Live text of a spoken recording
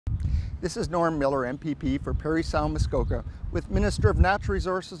This is Norm Miller, MPP for Parry Sound, Muskoka, with Minister of Natural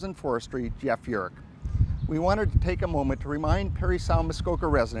Resources and Forestry, Jeff Yurek. We wanted to take a moment to remind Parry Sound, Muskoka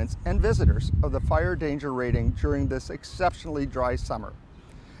residents and visitors of the fire danger rating during this exceptionally dry summer.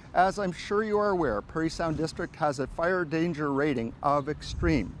 As I'm sure you are aware, Parry Sound District has a fire danger rating of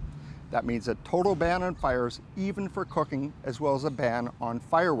extreme. That means a total ban on fires, even for cooking, as well as a ban on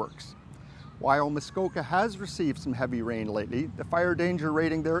fireworks. While Muskoka has received some heavy rain lately, the fire danger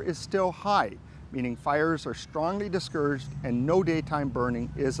rating there is still high, meaning fires are strongly discouraged and no daytime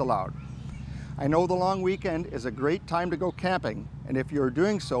burning is allowed. I know the long weekend is a great time to go camping, and if you're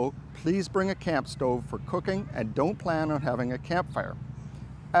doing so, please bring a camp stove for cooking and don't plan on having a campfire.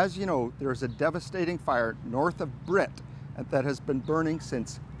 As you know, there is a devastating fire north of Britt that has been burning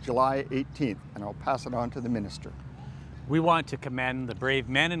since July 18th, and I'll pass it on to the Minister. We want to commend the brave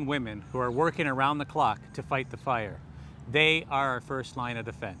men and women who are working around the clock to fight the fire. They are our first line of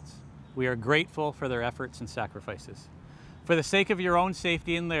defense. We are grateful for their efforts and sacrifices. For the sake of your own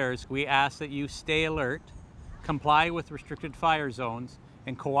safety and theirs, we ask that you stay alert, comply with restricted fire zones,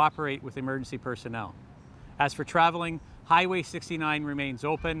 and cooperate with emergency personnel. As for traveling, Highway 69 remains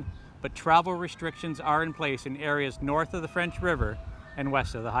open, but travel restrictions are in place in areas north of the French River and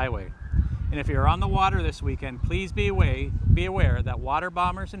west of the highway. And if you're on the water this weekend, please be aware that water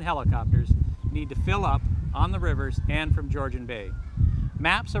bombers and helicopters need to fill up on the rivers and from Georgian Bay.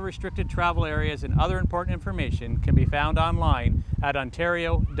 Maps of restricted travel areas and other important information can be found online at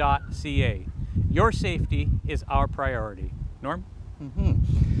ontario.ca. Your safety is our priority. Norm?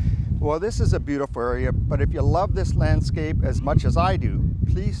 Well, this is a beautiful area, but if you love this landscape as much as I do,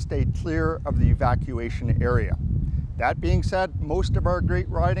 please stay clear of the evacuation area. That being said, most of our great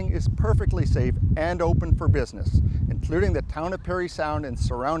riding is perfectly safe and open for business, including the town of Parry Sound and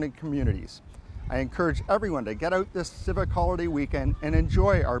surrounding communities. I encourage everyone to get out this civic holiday weekend and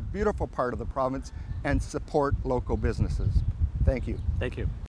enjoy our beautiful part of the province and support local businesses. Thank you. Thank you.